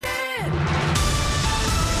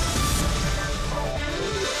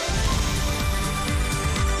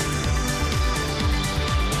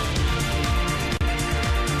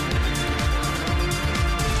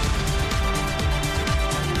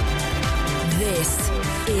This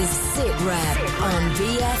is SitRep on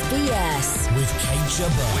BFBS with Kate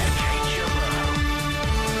Chabot.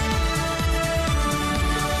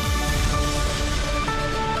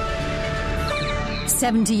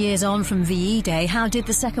 70 years on from VE Day, how did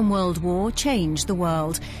the Second World War change the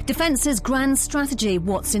world? Defence's grand strategy,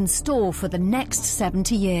 what's in store for the next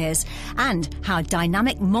 70 years? And how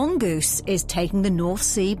dynamic Mongoose is taking the North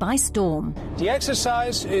Sea by storm. The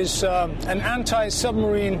exercise is an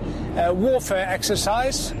anti-submarine warfare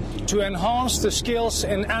exercise to enhance the skills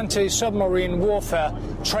in anti-submarine warfare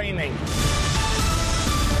training.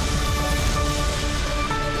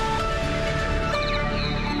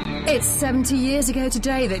 It's 70 years ago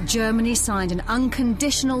today that Germany signed an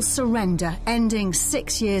unconditional surrender, ending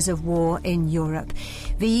 6 years of war in Europe.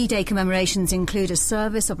 VE Day commemorations include a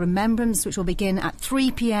service of remembrance which will begin at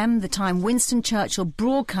 3 p.m, the time Winston Churchill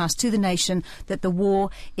broadcast to the nation that the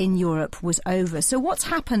war in Europe was over. So what's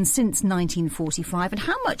happened since 1945, and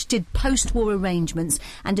how much did post-war arrangements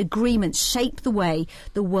and agreements shape the way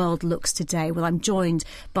the world looks today? Well, I'm joined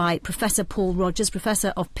by Professor Paul Rogers,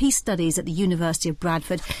 Professor of Peace Studies at the University of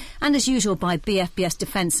Bradford, and as usual by BFBS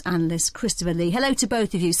defence analyst Christopher Lee. Hello to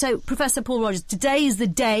both of you. So, Professor Paul Rogers, today is the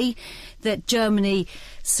day that Germany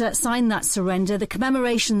signed that surrender. The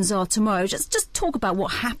commemorations are tomorrow. Just talk about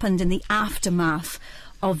what happened in the aftermath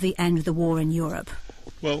of the end of the war in Europe.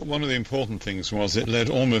 Well, one of the important things was it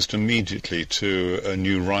led almost immediately to a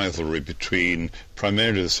new rivalry between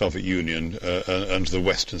primarily the Soviet Union and the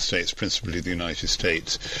Western states, principally the United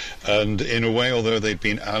States. And in a way, although they'd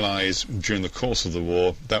been allies during the course of the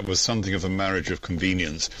war, that was something of a marriage of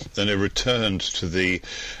convenience. Then it returned to the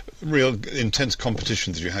real intense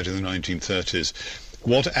competition that you had in the 1930s.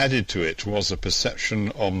 What added to it was a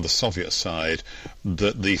perception on the Soviet side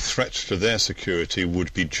that the threat to their security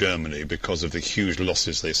would be Germany because of the huge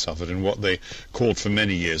losses they suffered in what they called for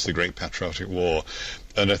many years the Great Patriotic War.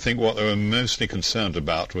 And I think what they were mostly concerned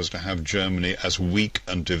about was to have Germany as weak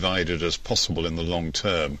and divided as possible in the long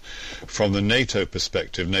term. From the NATO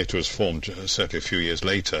perspective, NATO was formed certainly a few years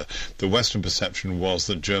later, the Western perception was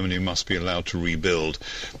that Germany must be allowed to rebuild.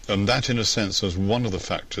 And that, in a sense, was one of the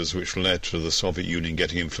factors which led to the Soviet Union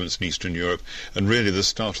getting influence in Eastern Europe and really the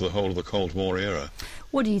start of the whole of the Cold War era.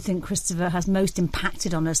 What do you think, Christopher, has most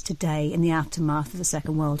impacted on us today in the aftermath of the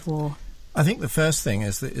Second World War? I think the first thing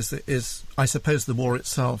is I suppose the war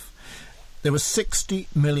itself. There were 60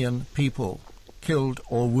 million people killed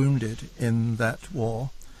or wounded in that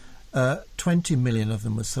war. 20 million of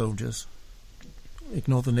them were soldiers.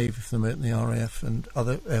 Ignore the Navy for the moment, the RAF and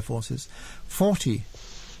other air forces. 40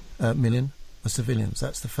 million were civilians.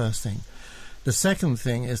 That's the first thing. The second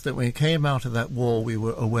thing is that when we came out of that war, we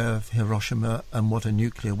were aware of Hiroshima and what a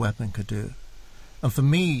nuclear weapon could do. And for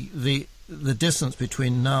me, the distance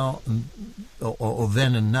between now and or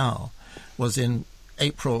then and now was in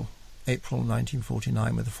April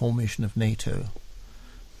 1949 with the formation of NATO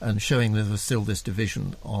and showing there was still this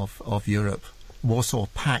division of Europe. Warsaw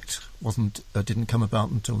Pact didn't come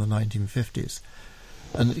about until the 1950s,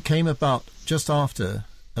 and it came about just after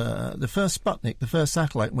the first Sputnik, the first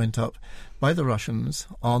satellite, went up by the Russians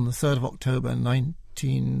on the 3rd of October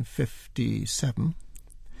 1957.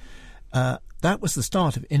 That was the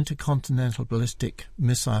start of intercontinental ballistic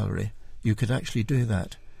missilery. You could actually do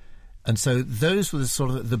that. And so those were the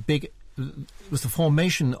sort of it was the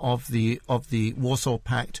formation of the Warsaw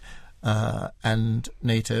Pact and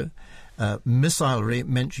NATO. Missilery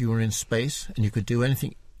meant you were in space and you could do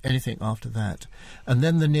anything after that. And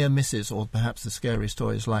then the near misses, or perhaps the scary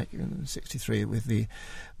stories like in 1963 with the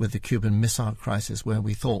Cuban Missile Crisis, where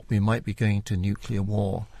we thought we might be going to nuclear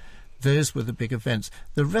war. Those were the big events.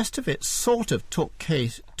 The rest of it sort of took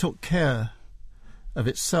care of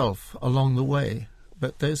itself along the way.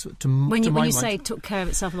 But those, when you say took care of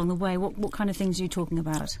itself along the way, what kind of things are you talking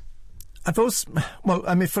about?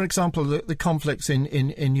 For example, the conflicts in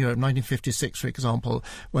Europe, 1956, for example,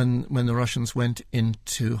 when the Russians went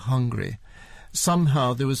into Hungary,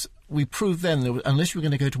 somehow we proved then that unless you were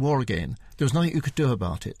going to go to war again, there was nothing you could do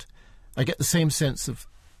about it. I get the same sense of,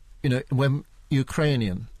 when the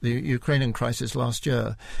Ukrainian crisis last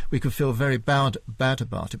year, we could feel very bad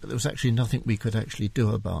about it, but there was actually nothing we could actually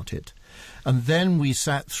do about it. And then we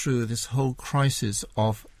sat through this whole crisis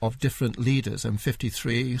of different leaders. In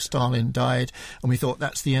 1953, Stalin died, and we thought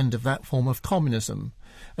that's the end of that form of communism.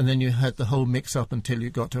 And then you had the whole mix-up until you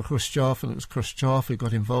got to Khrushchev, and it was Khrushchev who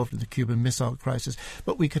got involved in the Cuban Missile Crisis.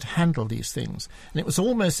 But we could handle these things. And it was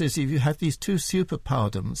almost as if you had these two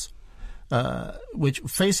superpowerdoms which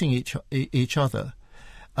facing each other,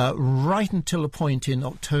 right until a point in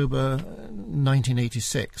October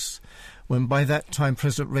 1986 when by that time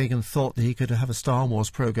President Reagan thought that he could have a Star Wars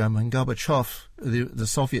program, and Gorbachev, the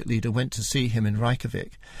Soviet leader, went to see him in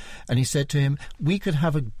Reykjavik, and he said to him, we could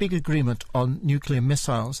have a big agreement on nuclear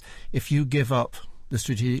missiles if you give up the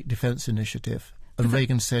Strategic Defence Initiative. And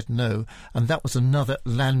Reagan said no, and that was another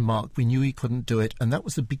landmark. We knew he couldn't do it, and that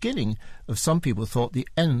was the beginning of, some people thought, the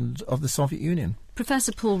end of the Soviet Union.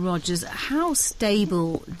 Professor Paul Rogers, how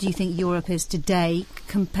stable do you think Europe is today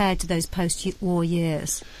compared to those post-war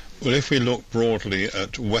years? Well, if we look broadly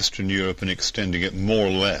at Western Europe and extending it more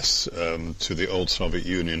or less to the old Soviet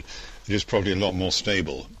Union, it is probably a lot more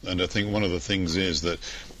stable. And I think one of the things is that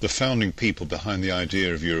the founding people behind the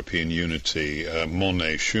idea of European unity,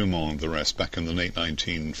 Monnet, Schuman, the rest, back in the late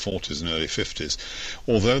 1940s and early 50s,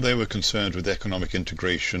 although they were concerned with economic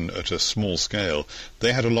integration at a small scale,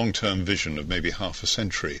 they had a long-term vision of maybe half a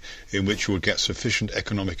century in which you would get sufficient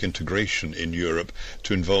economic integration in Europe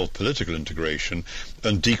to involve political integration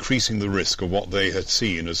and decreasing the risk of what they had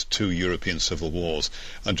seen as two European civil wars.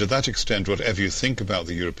 And to that extent, whatever you think about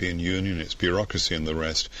the European Union, its bureaucracy and the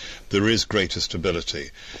rest, there is greater stability.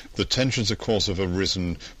 The tensions, of course, have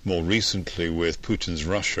arisen more recently with Putin's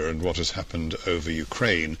Russia and what has happened over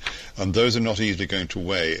Ukraine, and those are not easily going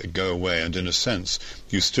to go away. And in a sense,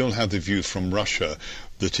 you still have the view from Russia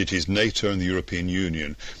that it is NATO and the European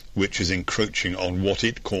Union which is encroaching on what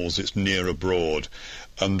it calls its near abroad.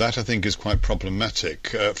 And that, I think, is quite problematic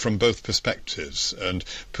from both perspectives. And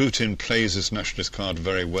Putin plays this nationalist card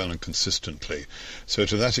very well and consistently. So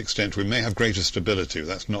to that extent, we may have greater stability.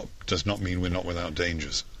 That does not mean we're not without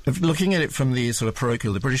dangers. Looking at it from the sort of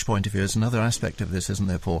parochial, the British point of view, is another aspect of this, isn't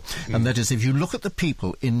there, Paul? And that is, if you look at the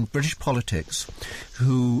people in British politics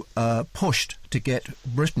who pushed to get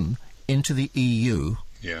Britain into the EU...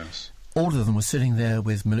 Yes. All of them were sitting there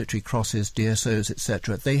with military crosses, DSOs,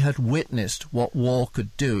 etc. They had witnessed what war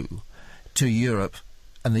could do to Europe,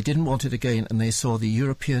 and they didn't want it again, and they saw the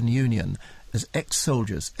European Union as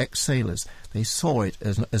ex-soldiers, ex-sailors. They saw it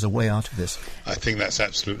as a way out of this. I think that's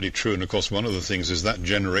absolutely true. And, of course, one of the things is that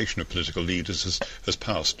generation of political leaders has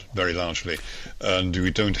passed very largely. And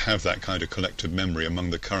we don't have that kind of collective memory among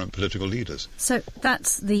the current political leaders. So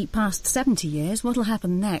that's the past 70 years. What will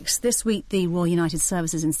happen next? This week, the Royal United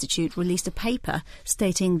Services Institute released a paper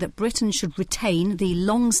stating that Britain should retain the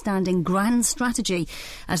long-standing grand strategy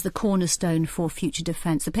as the cornerstone for future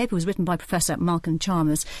defence. The paper was written by Professor Malcolm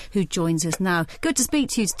Chalmers, who joins us now. Good to speak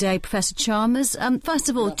to you today, Professor Chalmers. First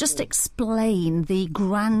of all, just explain the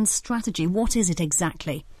grand strategy. What is it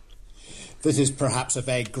exactly? This is perhaps a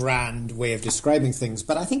very grand way of describing things,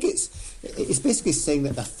 but I think it's basically saying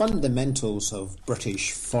that the fundamentals of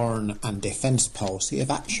British foreign and defence policy have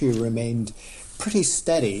actually remained pretty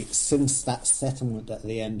steady since that settlement at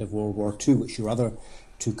the end of World War II, which your other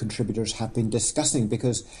two contributors have been discussing,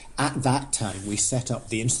 because at that time we set up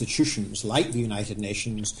the institutions like the United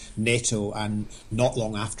Nations, NATO, and not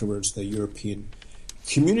long afterwards the European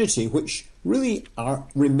Community, which really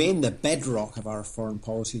remain the bedrock of our foreign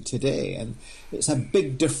policy today. And it's a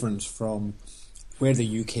big difference from where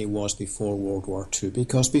the UK was before World War II,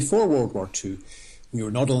 because before World War II we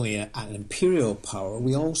were not only an imperial power,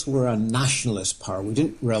 we also were a nationalist power. We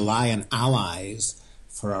didn't rely on allies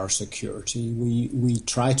for our security. We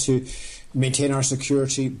try to maintain our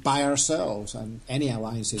security by ourselves, and any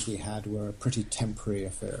alliances we had were pretty temporary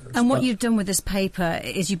affairs. And what you've done with this paper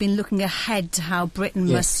is you've been looking ahead to how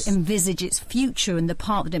Britain must envisage its future and the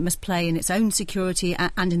part that it must play in its own security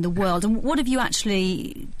and in the world. And what have you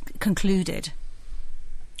actually concluded?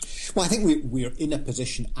 Well, I think we're in a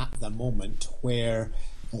position at the moment where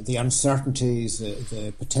the uncertainties,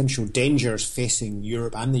 the potential dangers facing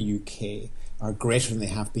Europe and the UK are greater than they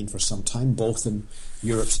have been for some time, both in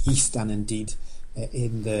Europe's east and indeed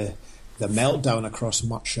in the meltdown across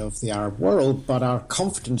much of the Arab world. But our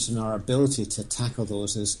confidence in our ability to tackle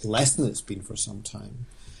those is less than it's been for some time,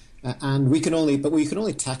 and we can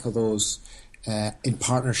only tackle those in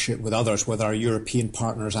partnership with others, with our European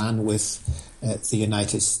partners and with the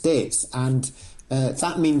United States. And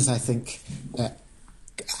that means, I think,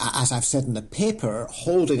 as I've said in the paper,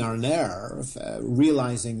 holding our nerve,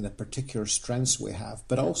 realising the particular strengths we have,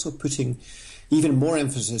 but also putting even more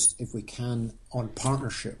emphasis, if we can, on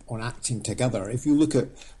partnership, on acting together. If you look at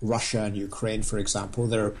Russia and Ukraine, for example,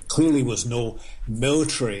 there clearly was no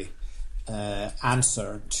military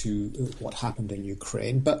answer to what happened in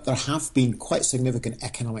Ukraine, but there have been quite significant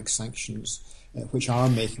economic sanctions which are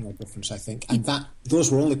making a difference, I think, and those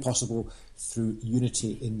were only possible through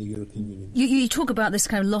unity in the European Union. You talk about this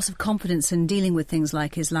kind of loss of confidence in dealing with things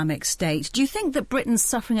like Islamic State. Do you think that Britain's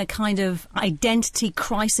suffering a kind of identity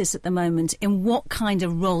crisis at the moment in what kind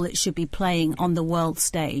of role it should be playing on the world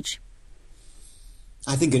stage?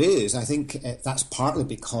 I think it is. I think that's partly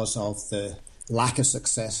because of the lack of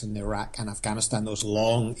success in Iraq and Afghanistan. Those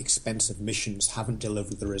long, expensive missions haven't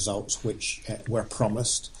delivered the results which were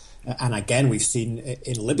promised. And again, we've seen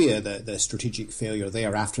in Libya the strategic failure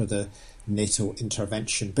there after the NATO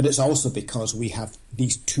intervention. But it's also because we have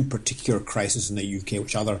these two particular crises in the UK,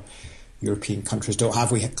 which other European countries don't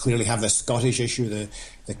have. We clearly have the Scottish issue,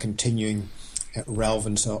 the continuing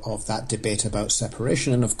relevance of that debate about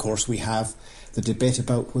separation. And of course, we have the debate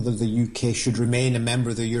about whether the UK should remain a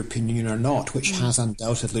member of the European Union or not, which has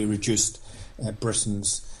undoubtedly reduced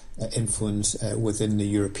Britain's influence within the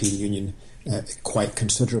European Union quite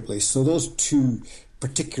considerably. So those two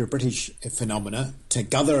particular British phenomena,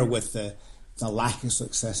 together with the lack of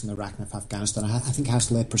success in Iraq and Afghanistan, I think has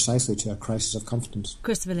led precisely to a crisis of confidence.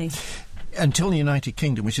 Christopher Lee. Until the United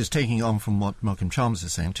Kingdom, which is taking on from what Malcolm Chalmers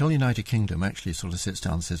is saying, until the United Kingdom actually sort of sits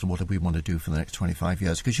down and says, what do we want to do for the next 25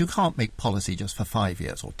 years? Because you can't make policy just for 5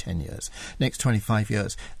 years or 10 years. Next 25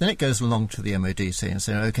 years. Then it goes along to the MOD saying,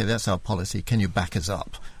 OK, that's our policy. Can you back us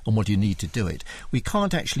up? And what do you need to do it? We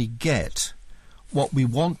can't actually get what we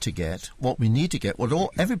want to get, what we need to get, what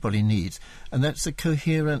everybody needs, and that's a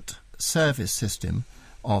coherent service system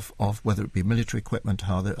of whether it be military equipment,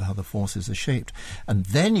 how the forces are shaped. And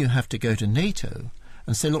then you have to go to NATO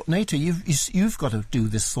and say, look, NATO, you've got to do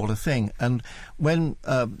this sort of thing. And when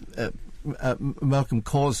Malcolm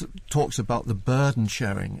talks about the burden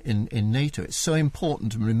sharing in NATO, it's so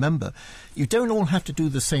important to remember you don't all have to do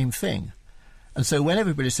the same thing. And so when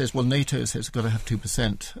everybody says, well, NATO says it's got to have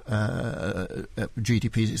 2%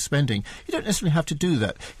 GDP spending, you don't necessarily have to do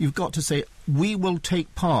that. You've got to say, we will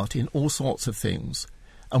take part in all sorts of things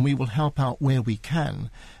and we will help out where we can.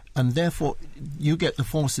 And therefore, you get the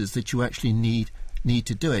forces that you actually need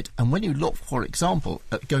to do it. And when you look, for example,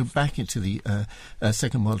 go back into the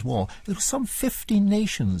Second World War, there were some 50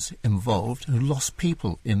 nations involved who lost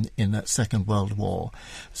people in that Second World War.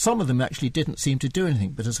 Some of them actually didn't seem to do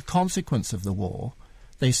anything, but as a consequence of the war,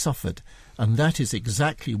 they suffered. And that is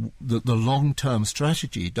exactly the long-term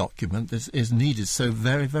strategy document that is needed so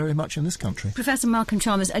very, very much in this country. Professor Malcolm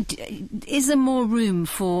Chalmers, is there more room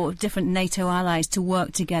for different NATO allies to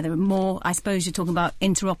work together? More, I suppose you're talking about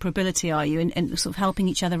interoperability, are you, and sort of helping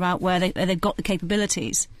each other out where they've got the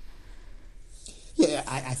capabilities? Yeah,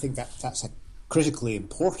 I think that's critically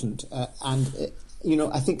important.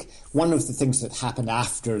 I think one of the things that happened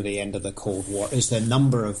after the end of the Cold War is the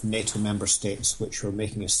number of NATO member states which were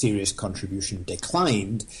making a serious contribution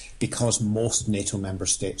declined because most NATO member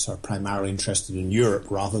states are primarily interested in Europe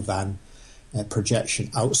rather than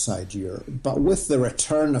projection outside Europe. But with the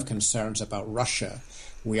return of concerns about Russia,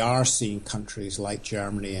 we are seeing countries like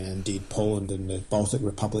Germany and indeed Poland and the Baltic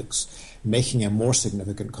republics making a more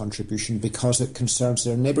significant contribution because it concerns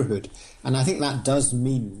their neighbourhood. And I think that does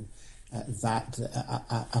mean that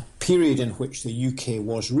a period in which the UK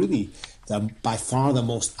was really by far the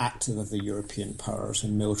most active of the European powers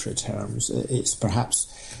in military terms, it's perhaps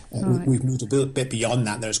we've moved a bit beyond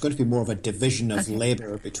that. There's going to be more of a division of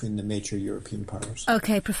labour between the major European powers.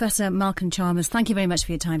 OK, Professor Malcolm Chalmers, thank you very much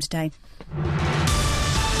for your time today.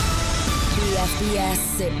 BFBS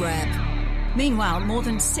SITREP. Meanwhile, more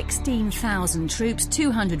than 16,000 troops,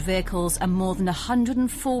 200 vehicles and more than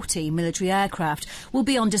 140 military aircraft will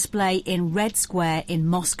be on display in Red Square in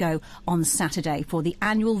Moscow on Saturday for the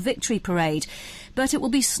annual Victory Parade. But it will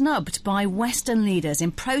be snubbed by Western leaders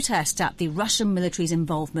in protest at the Russian military's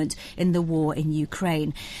involvement in the war in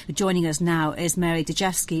Ukraine. Joining us now is Mary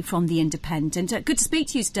Dejevsky from The Independent. Good to speak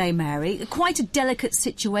to you today, Mary. Quite a delicate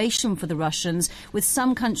situation for the Russians, with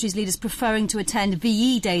some countries' leaders preferring to attend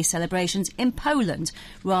VE Day celebrations in Poland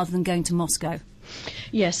rather than going to Moscow.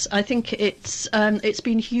 Yes, I think it's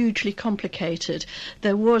been hugely complicated.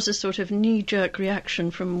 There was a sort of knee-jerk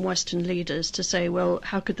reaction from Western leaders to say, well,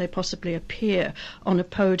 how could they possibly appear on a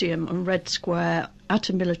podium on Red Square at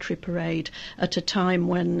a military parade at a time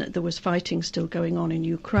when there was fighting still going on in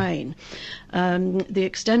Ukraine. The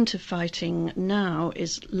extent of fighting now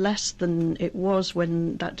is less than it was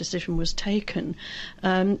when that decision was taken.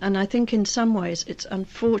 And I think in some ways it's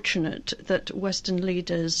unfortunate that Western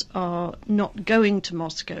leaders are not going to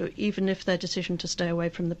Moscow, even if their decision to stay away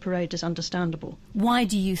from the parade is understandable. Why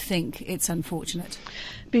do you think it's unfortunate?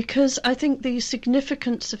 Because I think the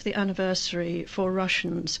significance of the anniversary for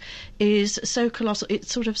Russians is so colossal.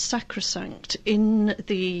 It's sort of sacrosanct.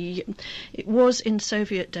 It was in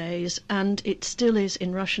Soviet days, and it still is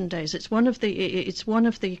in Russian days. It's one of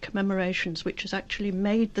the commemorations which has actually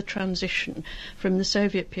made the transition from the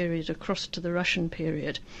Soviet period across to the Russian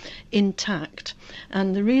period intact.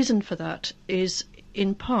 And the reason for that is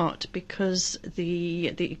in part because the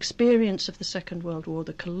experience of the Second World War,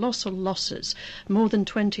 the colossal losses, more than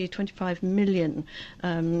 25 million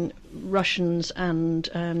Russians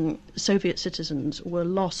and Soviet citizens were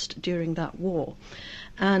lost during that war.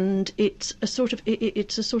 And it's a sort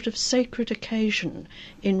of sacred occasion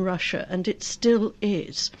in Russia, and it still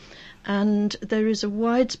is. And there is a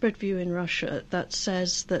widespread view in Russia that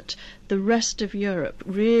says that the rest of Europe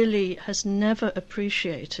really has never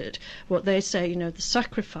appreciated what they say, the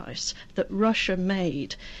sacrifice that Russia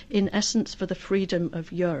made, in essence, for the freedom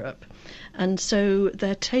of Europe. And so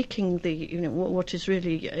they're taking what is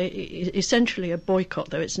really essentially a boycott,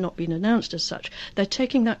 though it's not been announced as such. They're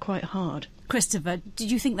taking that quite hard. Christopher, did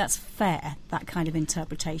you think that's fair, that kind of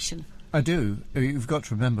interpretation? I do. You've got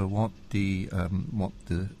to remember what the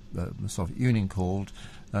Soviet Union called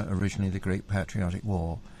originally the Great Patriotic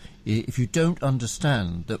War. If you don't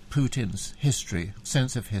understand that Putin's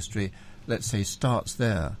sense of history, let's say, starts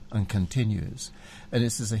there and continues, and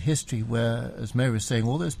this is a history where, as Mary was saying,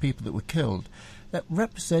 all those people that were killed, that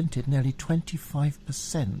represented nearly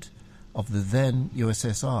 25% of the then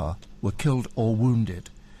USSR were killed or wounded.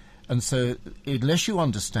 And so unless you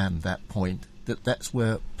understand that point, that's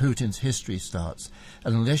where Putin's history starts,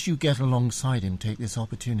 and unless you get alongside him, take this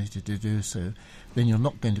opportunity to do so, then you're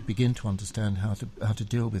not going to begin to understand how to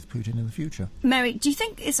deal with Putin in the future. Mary, do you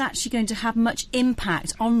think it's actually going to have much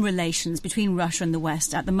impact on relations between Russia and the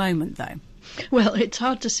West at the moment, though? Well, it's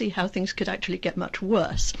hard to see how things could actually get much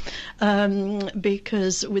worse,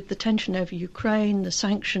 because with the tension over Ukraine, the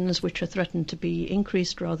sanctions which are threatened to be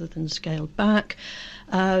increased rather than scaled back,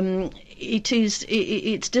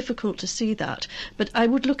 it's difficult to see that. But I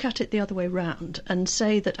would look at it the other way round and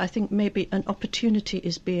say that I think maybe an opportunity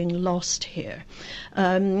is being lost here.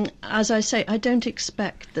 As I say, I don't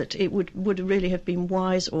expect that it would really have been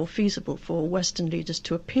wise or feasible for Western leaders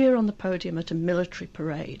to appear on the podium at a military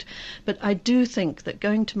parade. But I do think that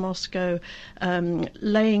going to Moscow,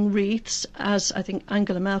 laying wreaths, as I think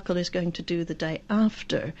Angela Merkel is going to do the day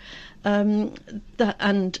after,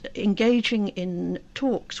 and engaging in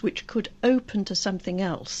talks which could open to something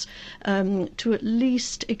else, to at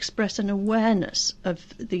least express an awareness of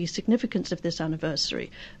the significance of this anniversary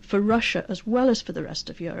for Russia as well as for the rest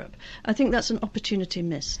of Europe. I think that's an opportunity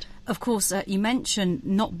missed. Of course, you mentioned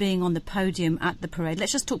not being on the podium at the parade.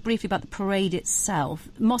 Let's just talk briefly about the parade itself.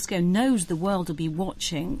 Moscow knows the world will be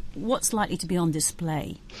watching. What's likely to be on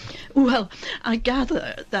display? Well, I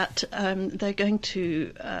gather that they're going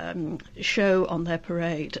to show on their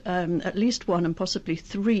parade at least one and possibly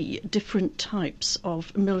three different types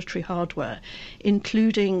of military hardware,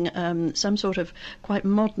 including some sort of quite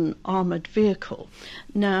modern armoured vehicle.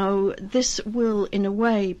 Now, this will, in a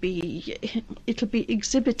way, it'll be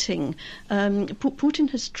exhibiting. Putin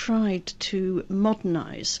has tried to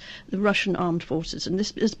modernise the Russian armed forces, and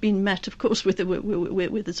this has been met, of course, with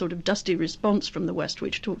a sort of dusty response from the West,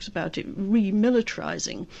 which talks about it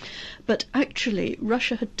remilitarising. But actually,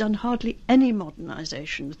 Russia had done hardly any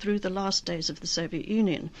modernisation through the last days of the Soviet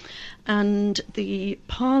Union, and the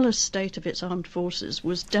parlous state of its armed forces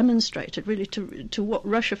was demonstrated really to what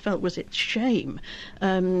Russia felt was its shame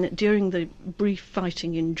during the brief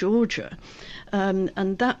fighting in Georgia,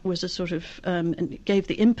 and that was a sort of gave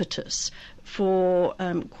the impetus for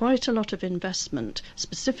quite a lot of investment,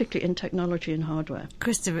 specifically in technology and hardware.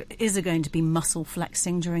 Christopher, is there going to be muscle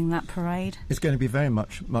flexing during that parade? It's going to be very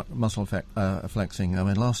much muscle flexing. I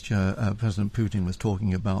mean, last year President Putin was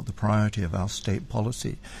talking about the priority of our state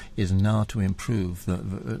policy is now to improve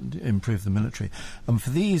the military. And for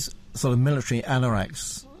these sort of military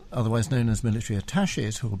anoraks, otherwise known as military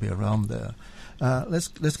attaches, who will be around there, let's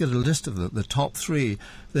get a list of the top three.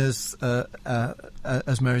 There's,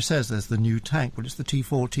 as Mary says, there's the new tank, which is the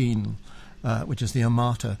T-14, which is the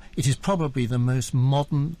Armata. It is probably the most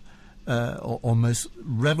modern or most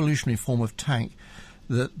revolutionary form of tank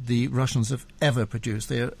that the Russians have ever produced.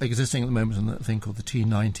 They are existing at the moment in a thing called the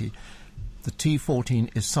T-90. The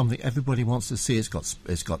T-14 is something everybody wants to see. It's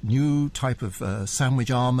got new type of sandwich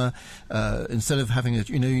armour. Instead of having a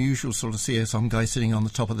usual sort of some guy sitting on the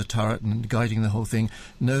top of the turret and guiding the whole thing.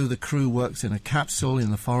 No, the crew works in a capsule in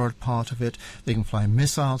the forward part of it. They can fly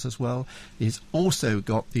missiles as well. It's also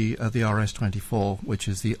got the RS-24, which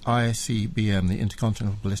is the ICBM, the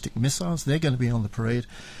Intercontinental Ballistic Missiles. They're going to be on the parade.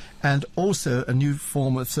 And also a new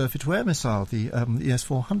form of surface-to-air missile, the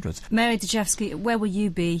S-400s. Mary Dejevsky, where will you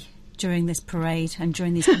be during this parade and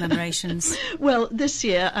during these commemorations? Well, this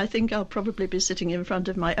year I think I'll probably be sitting in front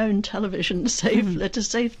of my own television at a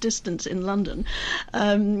safe distance in London.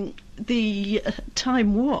 the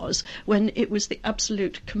time was when it was the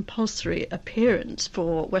absolute compulsory appearance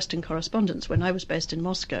for Western correspondents, when I was based in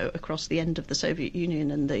Moscow across the end of the Soviet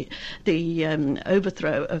Union and the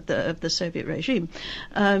overthrow of the Soviet regime.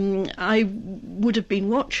 I would have been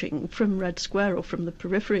watching from Red Square or from the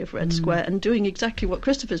periphery of Red Square and doing exactly what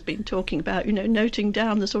Christopher's been talking about, noting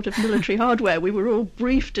down the sort of military hardware. We were all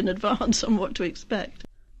briefed in advance on what to expect.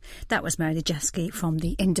 That was Mary Dejevsky from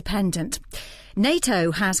The Independent.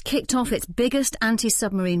 NATO has kicked off its biggest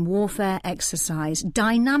anti-submarine warfare exercise.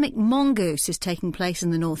 Dynamic Mongoose is taking place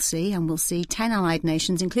in the North Sea and will see 10 allied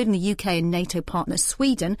nations, including the UK and NATO partner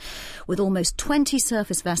Sweden, with almost 20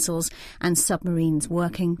 surface vessels and submarines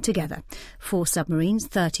working together. 4 submarines,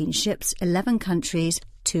 13 ships, 11 countries,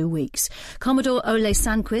 2 weeks. Commodore Ole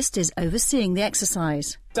Sandquist is overseeing the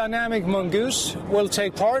exercise. Dynamic Mongoose will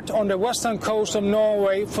take part on the western coast of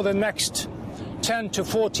Norway for the next 10 to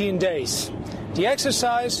 14 days. The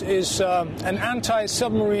exercise is an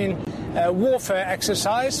anti-submarine warfare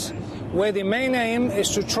exercise where the main aim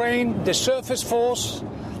is to train the surface force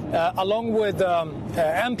along with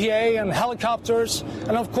MPA and helicopters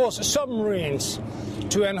and of course submarines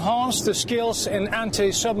to enhance the skills in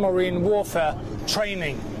anti-submarine warfare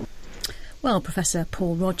training. Well, Professor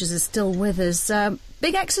Paul Rogers is still with us.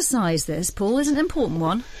 Big exercise this, Paul, is an important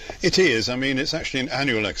one. It is. I mean, it's actually an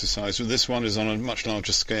annual exercise, but this one is on a much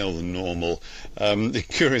larger scale than normal. The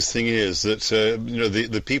curious thing is that,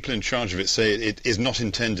 the people in charge of it say it is not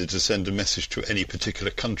intended to send a message to any particular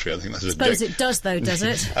country. I think that's it does, though, does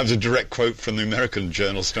it? That was a direct quote from the American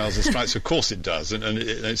journal Stars and Stripes. Of course it does, and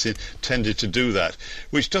it's intended to do that,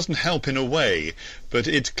 which doesn't help in a way. But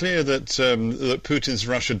it's clear that that Putin's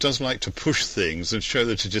Russia does like to push things and show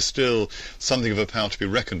that it is still something of a power to be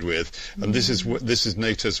reckoned with, and this is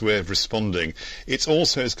NATO's way of responding. It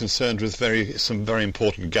also is concerned with some very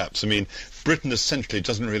important gaps. I mean, Britain essentially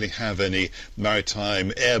doesn't really have any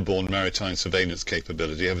airborne maritime surveillance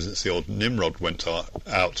capability ever since the old Nimrod went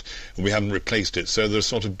out, and we haven't replaced it. So there's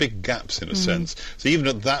sort of big gaps in a sense. So even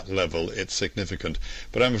at that level, it's significant.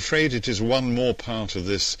 But I'm afraid it is one more part of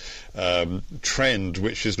this trend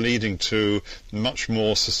which is leading to much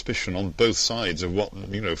more suspicion on both sides of what,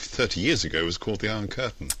 30 years ago was called the Iron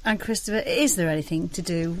Curtain. And Christopher, is there anything to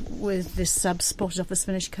do with this sub spotted off the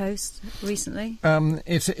Finnish coast recently?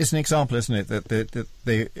 It's an example, isn't it,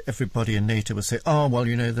 that everybody in NATO would say,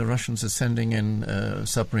 the Russians are sending in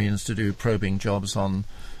submarines to do probing jobs on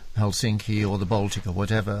Helsinki or the Baltic or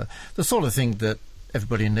whatever. The sort of thing that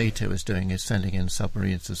everybody in NATO is doing is sending in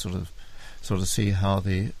submarines to sort of see how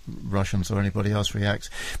the Russians or anybody else reacts.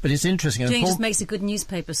 But it's interesting. Do you think it just makes a good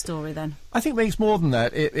newspaper story then? I think it makes more than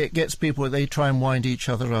that. It gets people, they try and wind each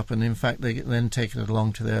other up, and in fact they then take it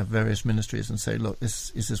along to their various ministries and say, look, this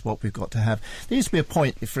is what we've got to have. There used to be a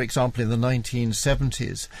point, for example, in the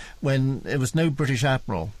 1970s when there was no British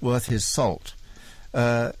admiral worth his salt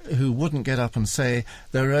who wouldn't get up and say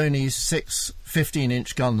there are only 6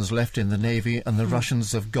 15-inch guns left in the Navy and the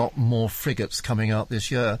Russians have got more frigates coming out this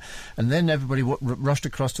year. And then everybody rushed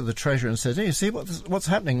across to the Treasury and said, hey, see what's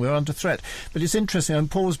happening, we're under threat. But it's interesting, and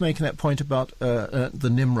Paul was making that point about the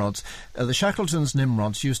Nimrods. The Shackleton's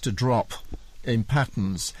Nimrods used to drop in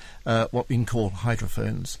patterns what we can call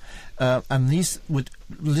hydrophones. And these would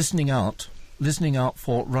listening out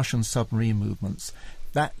for Russian submarine movements.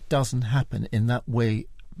 That doesn't happen in that way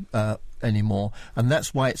anymore, and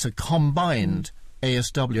that's why it's a combined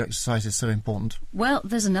ASW exercise is so important. Well,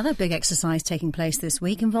 there's another big exercise taking place this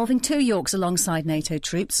week involving 2 Yorks alongside NATO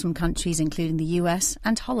troops from countries including the US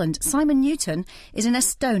and Holland. Simon Newton is in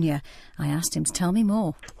Estonia. I asked him to tell me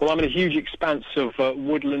more. Well, I'm in a huge expanse of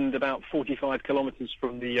woodland about 45 kilometres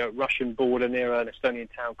from the Russian border near an Estonian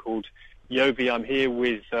town called Jovi. I'm here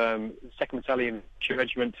with 2nd Battalion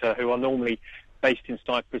Regiment, who are normally based in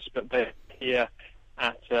Cyprus, but they're here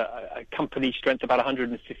at a company strength. About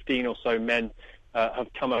 115 or so men have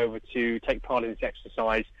come over to take part in this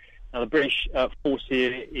exercise. Now, the British force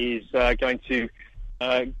here is going to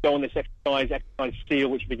go on this exercise Steel,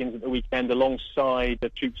 which begins at the weekend, alongside the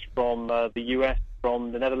troops from the US,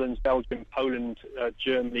 from the Netherlands, Belgium, Poland,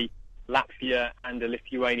 Germany, Latvia and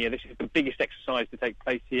Lithuania. This is the biggest exercise to take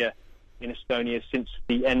place here in Estonia since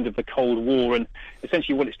the end of the Cold War, and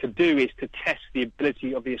essentially what it's to do is to test the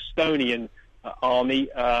ability of the Estonian army,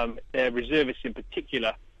 their reservists in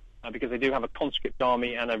particular, because they do have a conscript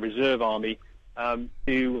army and a reserve army,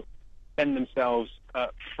 to defend themselves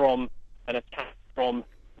from an attack from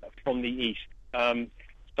the east.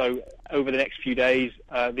 So over the next few days,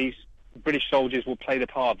 these British soldiers will play the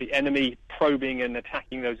part of the enemy, probing and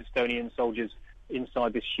attacking those Estonian soldiers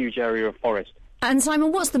inside this huge area of forest. And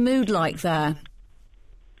Simon, what's the mood like there?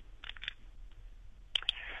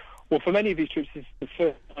 Well, for many of these troops, this is the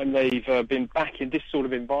first time they've been back in this sort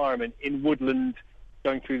of environment, in woodland,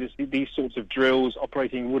 going through these sorts of drills,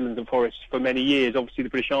 operating in woodlands and forests for many years. Obviously, the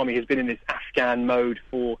British Army has been in this Afghan mode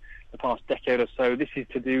for the past decade or so. This is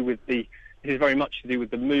very much to do with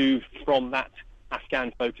the move from that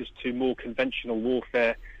Afghan focus to more conventional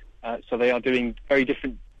warfare. So they are doing very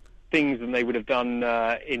different things than they would have done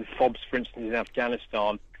in FOBs, for instance, in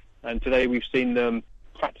Afghanistan. And today we've seen them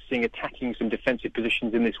practicing attacking some defensive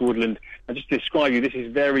positions in this woodland. And just to describe you, this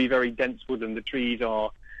is very, very dense woodland. The trees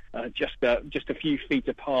are just a few feet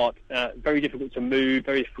apart, very difficult to move,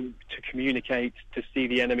 very difficult to communicate, to see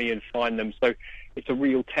the enemy and find them. So it's a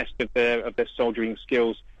real test of their soldiering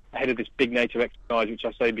skills ahead of this big NATO exercise, which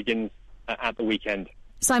I say begins at the weekend.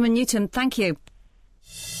 Simon Newton, thank you.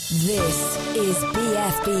 This is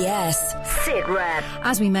BFBS SITREP.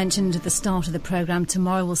 As we mentioned at the start of the programme,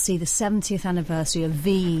 tomorrow we'll see the 70th anniversary of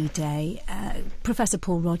VE Day. Professor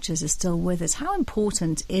Paul Rogers is still with us. How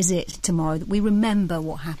important is it tomorrow that we remember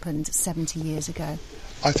what happened 70 years ago?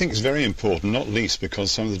 I think it's very important, not least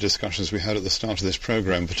because some of the discussions we had at the start of this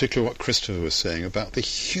programme, particularly what Christopher was saying about the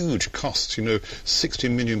huge costs, 60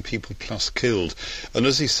 million people plus killed. And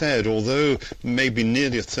as he said, although maybe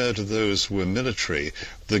nearly a third of those were military,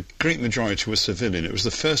 the great majority were civilian. It was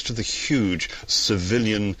the first of the huge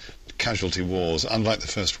civilian casualty wars, unlike the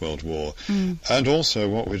First World War. And also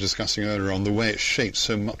what we were discussing earlier on, the way it shaped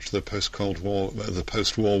so much the post-Cold War, the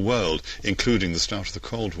post-war world, including the start of the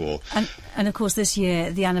Cold War. And of course this year,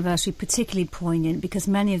 the anniversary particularly poignant because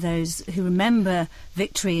many of those who remember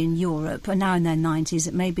victory in Europe are now in their 90s.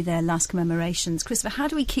 It may be their last commemorations. Christopher, how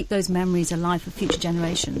do we keep those memories alive for future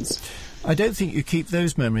generations? I don't think you keep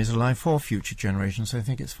those memories alive for future generations. I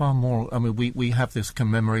think it's far more... I mean, we have this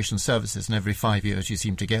commemoration services, and every 5 years you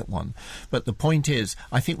seem to get one. But the point is,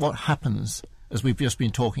 I think what happens, as we've just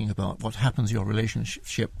been talking about, what happens in your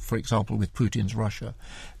relationship, for example, with Putin's Russia,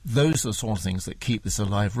 those are the sort of things that keep this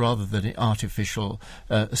alive rather than an artificial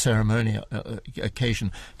ceremonial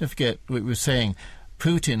occasion. Don't forget, we were saying,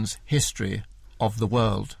 Putin's history of the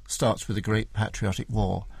world starts with the Great Patriotic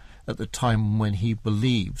War, at the time when he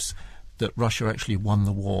believes that Russia actually won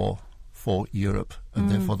the war for Europe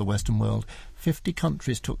and therefore the Western world. 50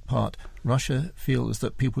 countries took part. Russia feels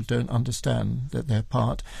that people don't understand that they're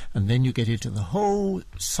part, and then you get into the whole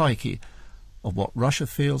psyche of what Russia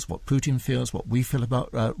feels, what Putin feels, what we feel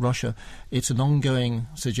about Russia. It's an ongoing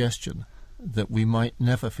suggestion that we might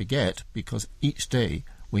never forget, because each day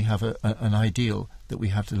we have an ideal that we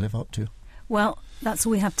have to live up to. Well, that's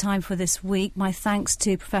all we have time for this week. My thanks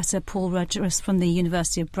to Professor Paul Rogers from the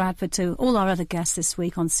University of Bradford, to all our other guests this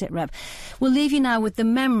week on SITREP. We'll leave you now with the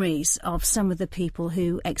memories of some of the people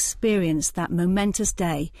who experienced that momentous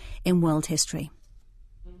day in world history.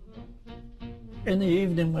 In the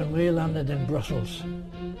evening when we landed in Brussels,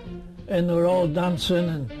 and they were all dancing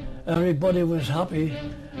and everybody was happy,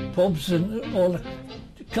 pubs and all the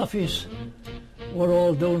cafes were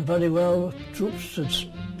all doing very well, troops had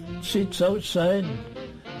seats outside,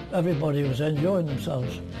 everybody was enjoying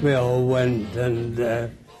themselves. We all went, and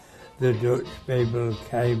the Dutch people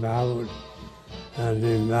came out and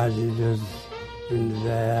invited us into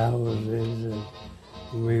their houses,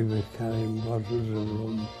 and we were carrying bottles of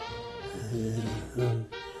rum.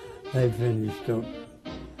 They finished up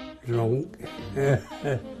drunk. Yeah.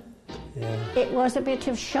 It was a bit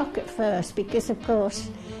of shock at first because, of course,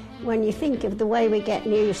 when you think of the way we get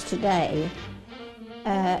news today,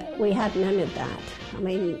 we had none of that. I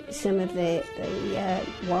mean, some of the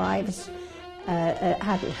wives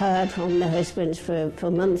hadn't heard from their husbands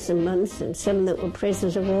for months and months, and some that were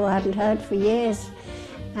prisoners of war hadn't heard for years.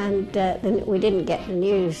 And then we didn't get the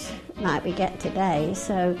news like we get today,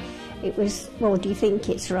 so it was, well, do you think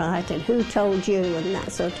it's right, and who told you, and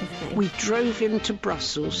that sort of thing. We drove into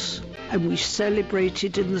Brussels and we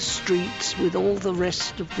celebrated in the streets with all the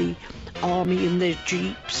rest of the army in their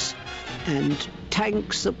jeeps and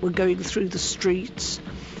tanks that were going through the streets,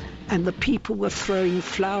 and the people were throwing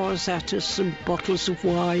flowers at us and bottles of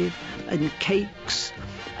wine and cakes,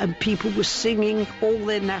 and people were singing all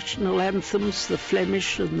their national anthems, the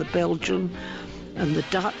Flemish and the Belgian and the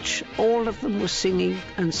Dutch. All of them were singing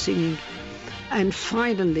and singing. And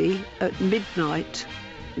finally, at midnight,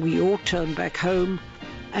 we all turned back home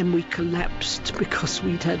and we collapsed because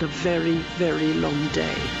we'd had a very, very long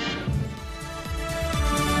day.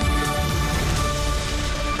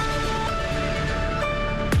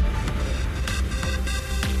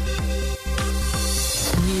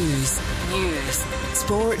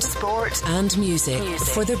 Sport and music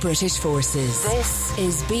for the British Forces. This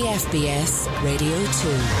is BFBS Radio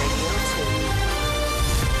 2.